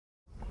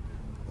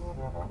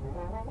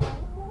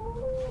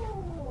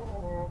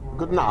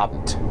Guten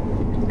Abend.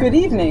 Good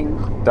evening.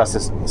 Das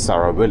ist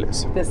Sarah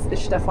Willis. This is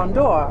Stefan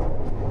Dorr.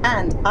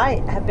 And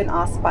I have been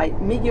asked by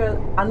Miguel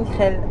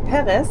Angel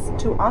Perez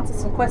to answer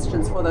some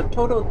questions for the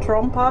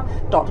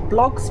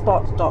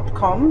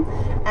totaltrompa.blogspot.com,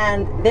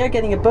 and they're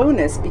getting a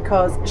bonus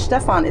because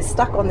Stefan is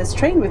stuck on this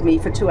train with me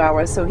for 2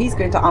 hours, so he's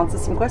going to answer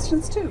some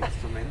questions too.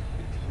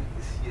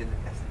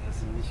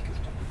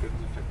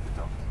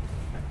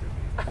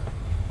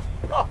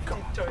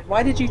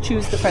 Why did you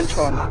choose the French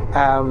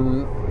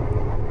horn?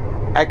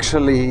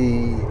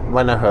 Actually,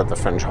 when I heard the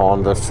French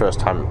horn the first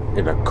time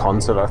in a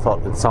concert, I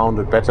thought it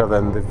sounded better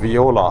than the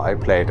viola I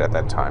played at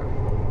that time.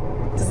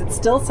 Does it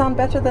still sound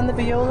better than the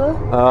viola?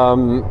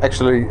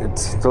 Actually, it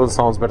still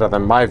sounds better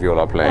than my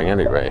viola playing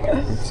anyway.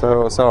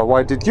 So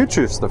why did you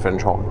choose the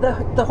French horn?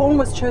 The horn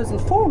was chosen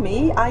for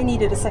me. I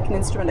needed a second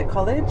instrument at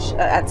college,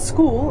 at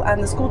school,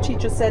 and the school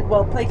teacher said,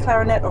 well, play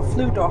clarinet or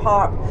flute or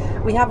harp.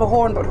 We have a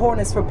horn, but horn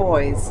is for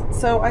boys.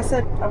 So I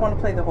said, I want to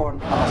play the horn.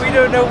 We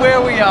don't know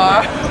where we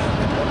are.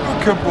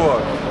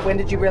 When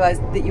did you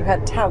realize that you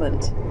had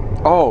talent?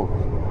 Oh,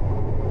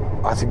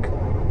 I think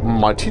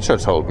my teacher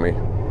told me,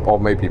 or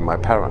maybe my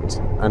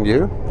parents. And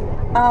you?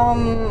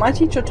 My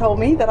teacher told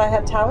me that I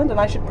had talent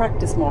and I should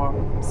practice more.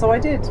 So I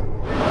did.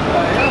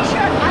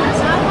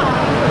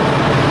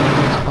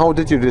 How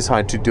did you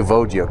decide to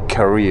devote your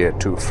career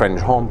to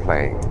French horn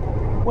playing?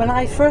 When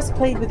I first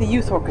played with the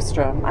youth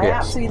orchestra, I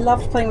Yes. absolutely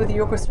loved playing with the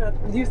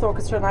youth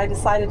orchestra, and I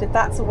decided if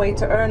that's a way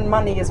to earn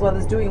money as well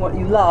as doing what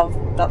you love,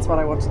 that's what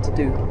I wanted to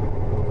do.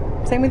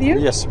 Same with you?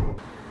 Yes.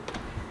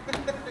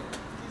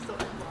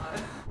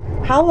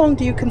 How long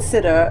do you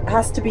consider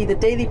has to be the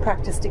daily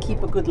practice to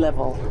keep a good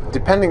level?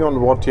 Depending on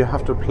what you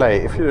have to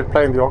play. If you're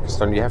playing the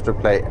orchestra and you have to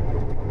play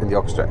in the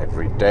orchestra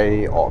every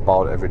day or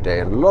about every day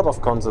in a lot of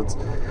concerts,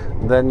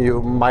 then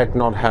you might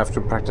not have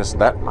to practice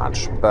that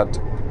much. But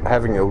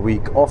having a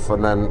week off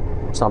and then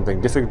something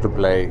difficult to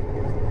play,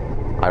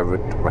 I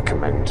would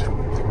recommend.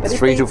 But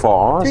 3 to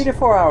 4 hours? 3 to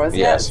 4 hours,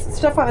 Yes.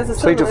 Stefan is a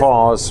 3 to 4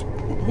 hours.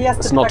 He has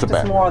It's to not too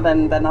practice bad. more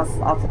than us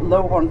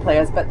low horn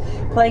players, but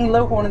playing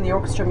low horn in the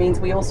orchestra means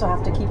we also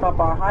have to keep up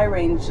our high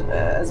range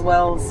as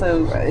well.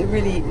 So it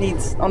really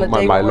needs on a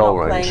day My when we're low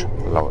not range.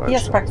 playing. Low He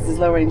has range. to practice his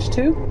low range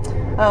too.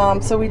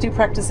 So we do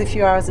practice a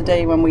few hours a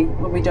day when we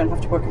don't have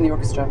to work in the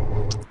orchestra.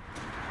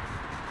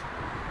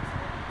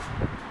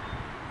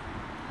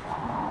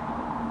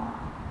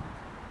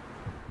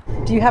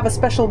 Do you have a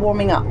special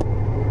warming up?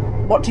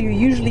 What do you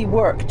usually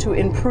work to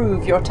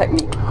improve your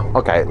technique?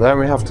 Okay, then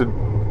we have to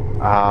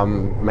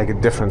make a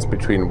difference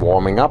between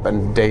warming up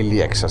and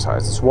daily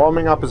exercises.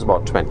 Warming up is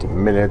about 20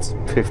 minutes,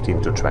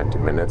 15 to 20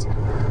 minutes.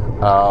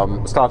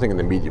 Starting in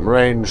the medium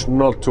range,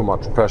 not too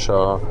much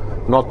pressure,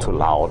 not too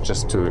loud,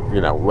 just to,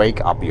 wake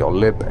up your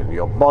lip and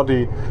your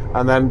body.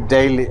 And then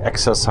daily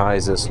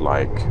exercises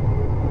like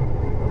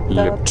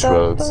lip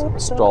trills,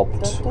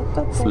 stopped,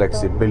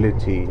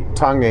 flexibility,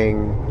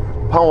 tonguing,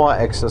 power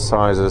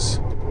exercises,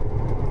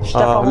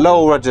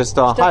 low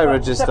register, high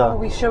register. Stefan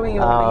will be showing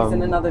you all these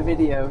in another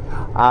video.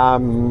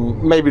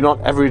 Maybe not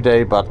every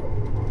day, but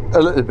a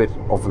little bit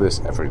of this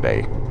every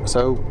day.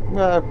 So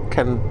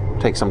can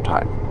take some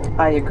time.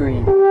 I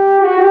agree.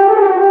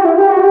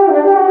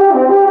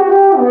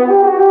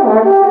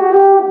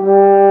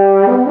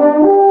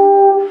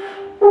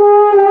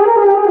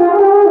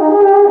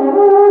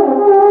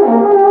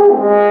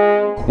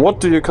 What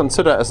do you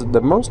consider as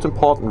the most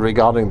important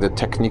regarding the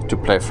technique to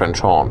play French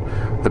horn?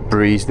 The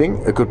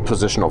breathing, a good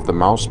position of the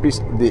mouthpiece,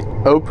 the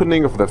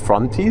opening of the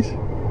front teeth,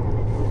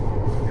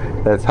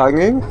 the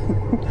tonguing.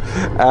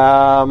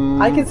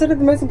 I consider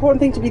the most important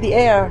thing to be the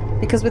air,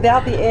 because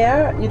without the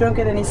air you don't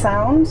get any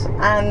sound,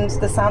 and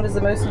the sound is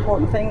the most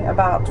important thing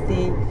about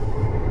the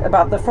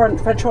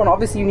French horn.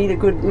 Obviously you need a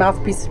good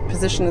mouthpiece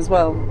position as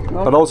well.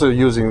 No? But also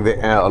using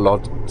the air a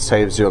lot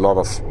saves you a lot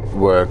of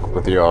work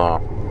with your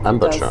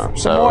embouchure. The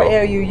So more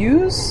air you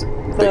use,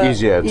 the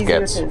easier it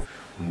gets. It is.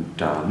 Und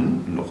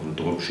dann noch ein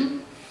Drückchen.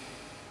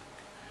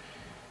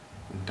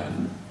 Und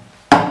dann.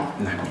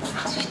 Nein, das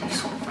macht sich nicht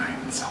so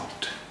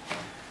einsaugt.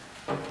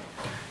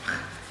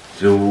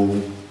 So.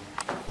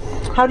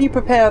 How do you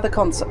prepare the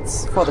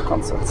concerts, for the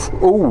concerts?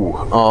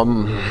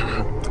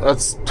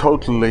 That's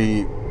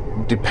totally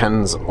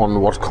depends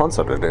on what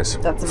concert it is.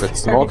 That's if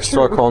it's an very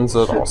orchestra true.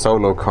 concert or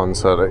solo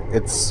concert,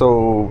 it's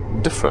so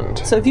different.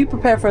 So if you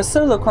prepare for a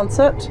solo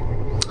concert,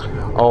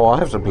 Oh, I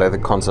have to play the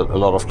concert a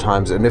lot of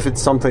times, and if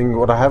it's something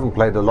what I haven't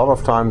played a lot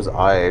of times,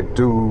 I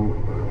do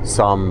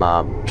some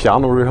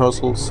piano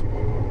rehearsals,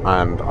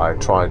 and I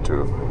try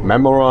to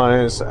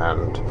memorize,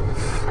 and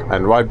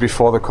right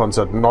before the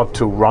concert, not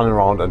to run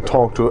around and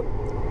talk to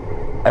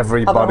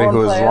everybody horn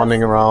who is players.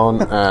 running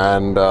around,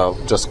 and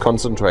just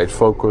concentrate,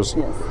 focus.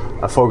 Yes.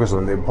 I focus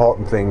on the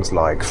important things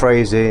like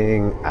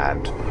phrasing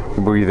and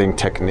breathing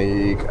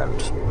technique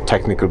and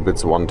technical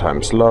bits one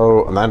time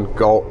slow, and then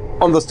go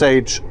on the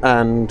stage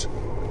and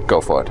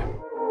go for it.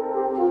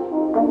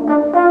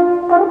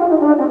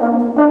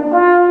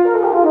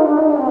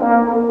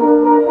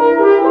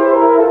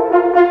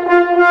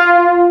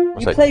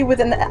 You play with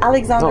an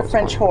Alexander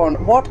French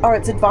horn. What are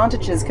its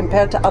advantages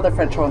compared to other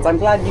French horns? I'm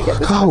glad you get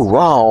this. Oh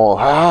wow,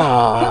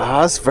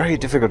 that's very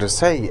difficult to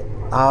say.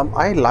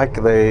 I like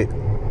the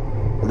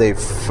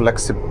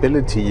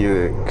flexibility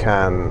you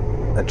can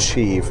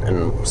achieve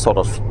in sort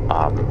of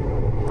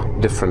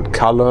different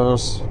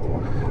colors.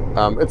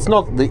 It's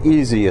not the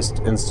easiest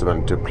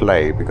instrument to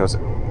play because,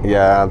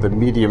 yeah, the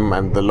medium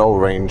and the low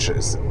range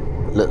is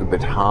a little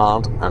bit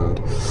hard,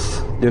 and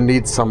you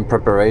need some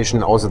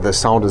preparation. Also, the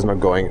sound is not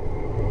going,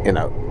 you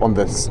know, on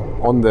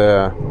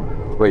the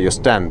where you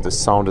stand. The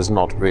sound is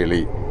not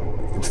really.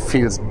 It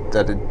feels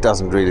that it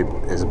doesn't really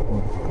is.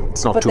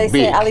 It's not but too they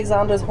big, say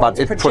Alexander's horns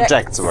but it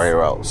projects very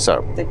well.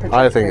 So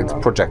I think it's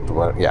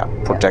projectable. Yeah,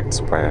 projects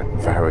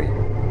very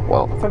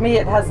well. For me,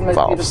 it has the most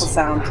beautiful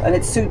sound, and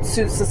it suits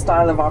the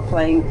style of our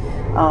playing.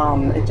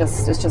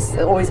 It's just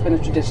always been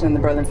a tradition in the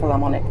Berlin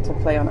Philharmonic to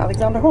play on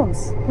Alexander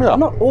horns. Yeah. Well,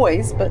 not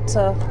always, but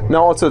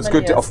no. Also, it's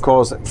good. Of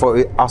course,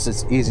 for us,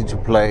 it's easy to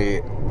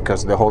play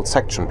because the whole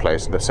section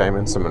plays the same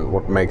instrument.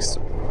 What makes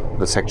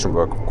the section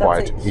work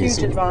quite easy. That's a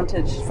huge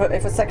advantage.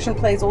 If a section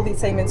plays all these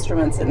same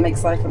instruments, it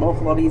makes life an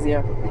awful lot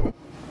easier.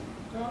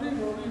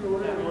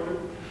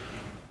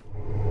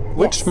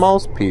 Which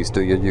mouthpiece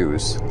do you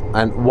use,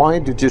 and why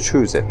did you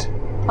choose it?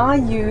 I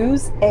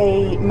use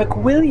a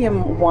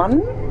McWilliam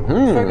one,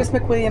 Fergus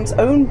McWilliam's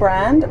own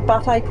brand,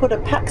 but I put a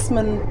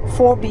Paxman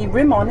 4B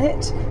rim on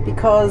it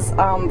because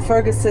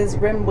Fergus's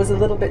rim was a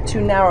little bit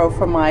too narrow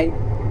for my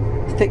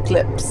thick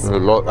lips.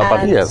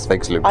 But he has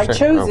thick lips. I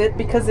chose it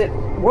because it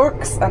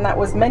works, and that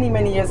was many,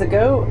 many years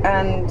ago,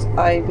 and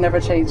I've never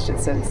changed it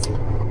since.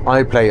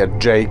 I play a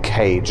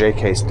JK.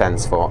 JK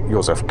stands for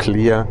Joseph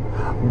Clear.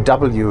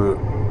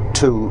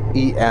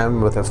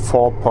 W2EM with a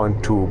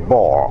 4.2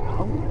 bore.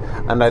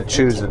 And I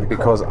choose it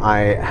because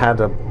I had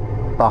a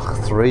Bach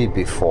 3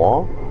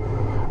 before.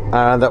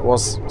 That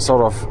was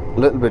sort of a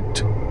little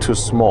bit too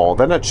small.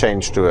 Then I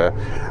changed to a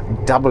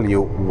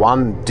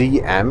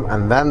W1DM,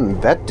 and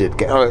then that did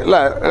get...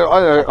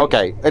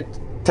 okay, it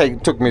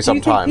took me some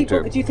time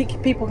to... Do you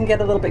think people can get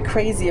a little bit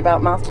crazy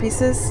about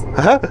mouthpieces?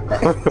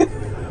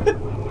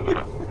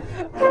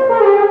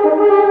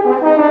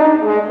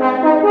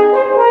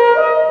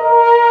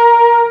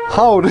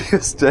 How do you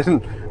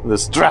stand the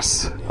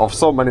stress of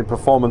so many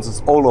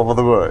performances all over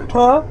the world?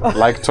 Huh?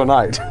 Like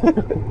tonight.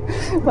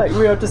 Like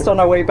we are just on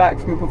our way back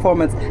from a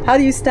performance. How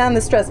do you stand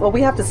the stress? Well,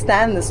 we have to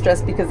stand the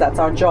stress because that's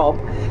our job.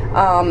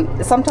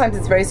 Sometimes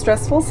it's very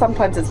stressful,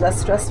 sometimes it's less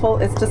stressful.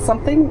 It's just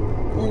something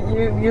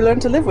you learn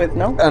to live with,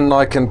 no? And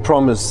I can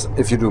promise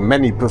if you do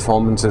many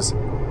performances,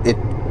 it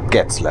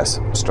gets less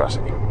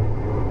stressy.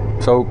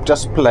 So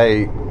just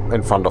play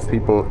in front of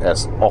people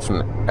as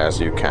often as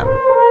you can.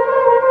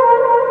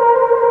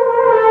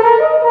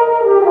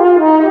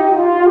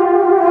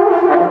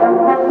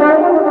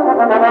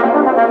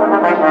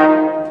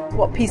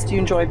 What piece do you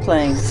enjoy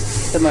playing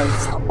the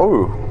most?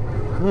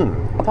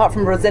 Apart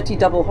from Rossetti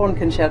double horn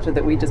concerto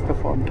that we just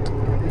performed.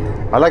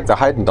 I like the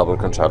Haydn double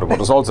concerto, but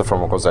it's also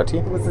from Rossetti.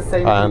 It was the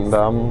same and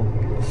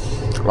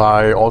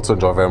I also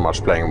enjoy very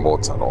much playing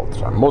Mozart all the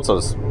time.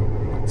 Mozart is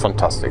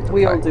fantastic.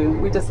 We all do.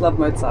 We just love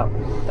Mozart.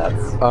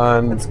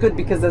 That's good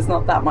because there's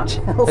not that much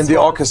else. In the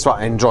orchestra,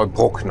 I enjoy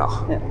Bruckner.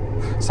 Yeah.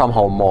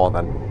 Somehow more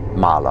than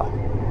Mahler.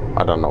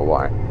 I don't know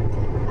why.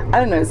 I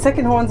don't know.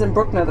 Second horns and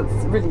Bruckner,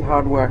 that's really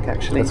hard work,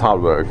 actually. It's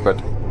hard work,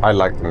 but I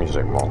like the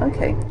music more.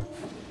 Okay.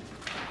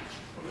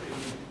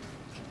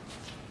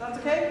 That's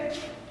okay?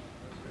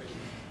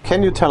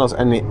 Can you tell us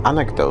any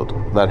anecdote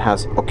that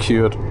has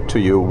occurred to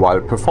you while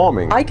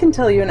performing? I can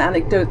tell you an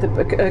anecdote that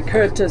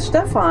occurred to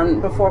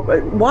Stefan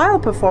while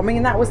performing,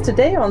 and that was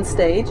today on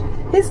stage.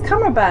 His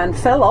cummerbund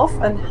fell off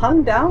and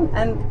hung down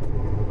and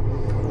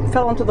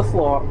fell onto the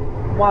floor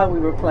while we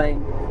were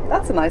playing.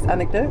 That's a nice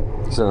anecdote.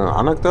 Is it an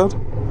anecdote?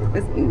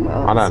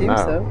 Well, I don't know.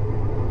 So.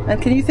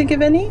 And can you think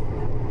of any?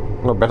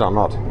 No, better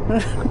not.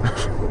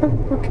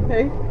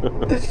 Okay.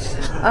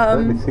 Let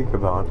me think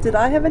about it. Did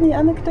I have any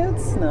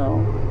anecdotes? No.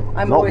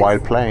 Not while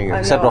playing,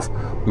 except of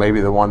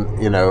maybe the one,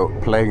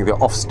 playing the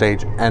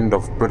offstage end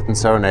of Britain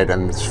Serenade,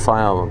 and this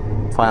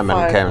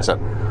fireman came and said,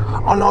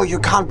 "Oh no, you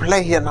can't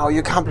play here now.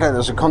 You can't play.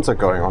 There's a concert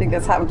going on." I think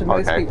that's happened to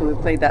most people who've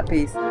played that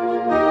piece.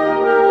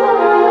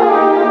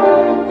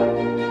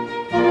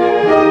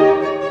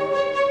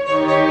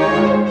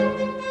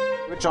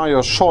 Which are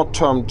your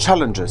short-term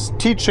challenges?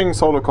 Teaching,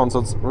 solo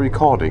concerts,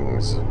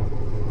 recordings?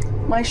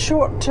 My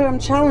short-term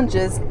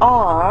challenges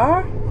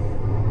are...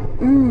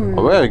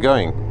 Where are you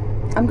going?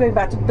 I'm going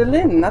back to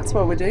Berlin. That's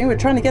what we're doing. We're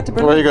trying to get to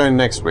Berlin. Where are you going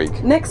next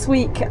week? Next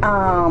week,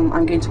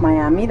 I'm going to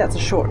Miami. That's a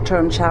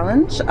short-term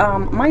challenge.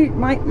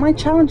 My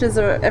challenges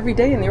are every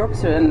day in the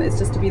orchestra, and it's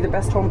just to be the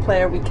best horn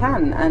player we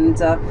can.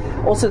 And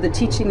also the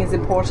teaching is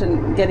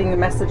important, getting the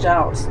message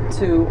out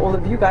to all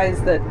of you guys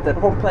that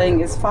horn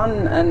playing is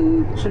fun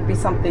and should be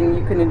something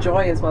you can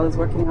enjoy as well as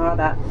working hard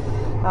at.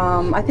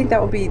 I think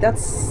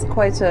that's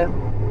quite a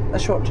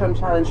short-term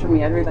challenge for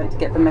me. I'd really like to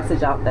get the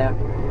message out there.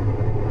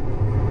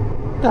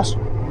 Yes.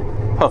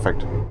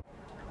 Perfect.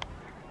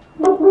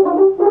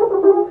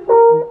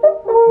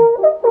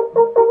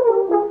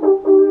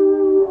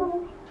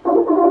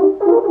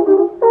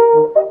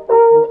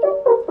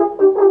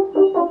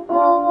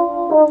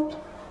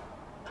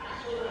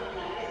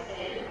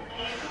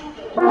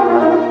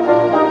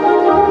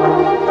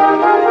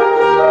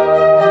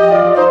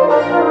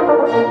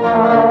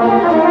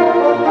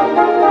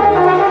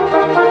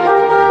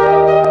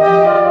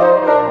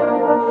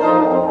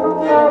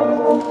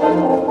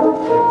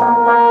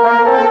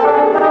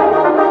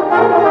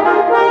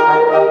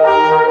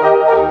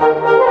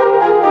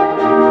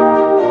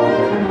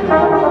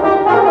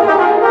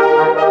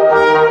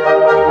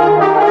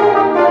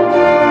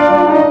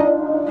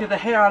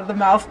 hair out of the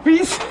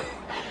mouthpiece.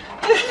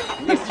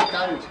 Yes, you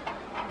don't.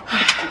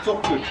 It's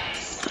all good.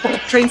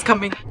 Train's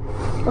coming.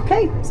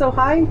 Okay, so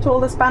hi to all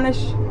the Spanish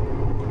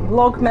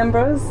vlog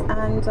members,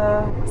 and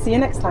see you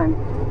next time.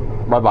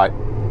 Bye bye.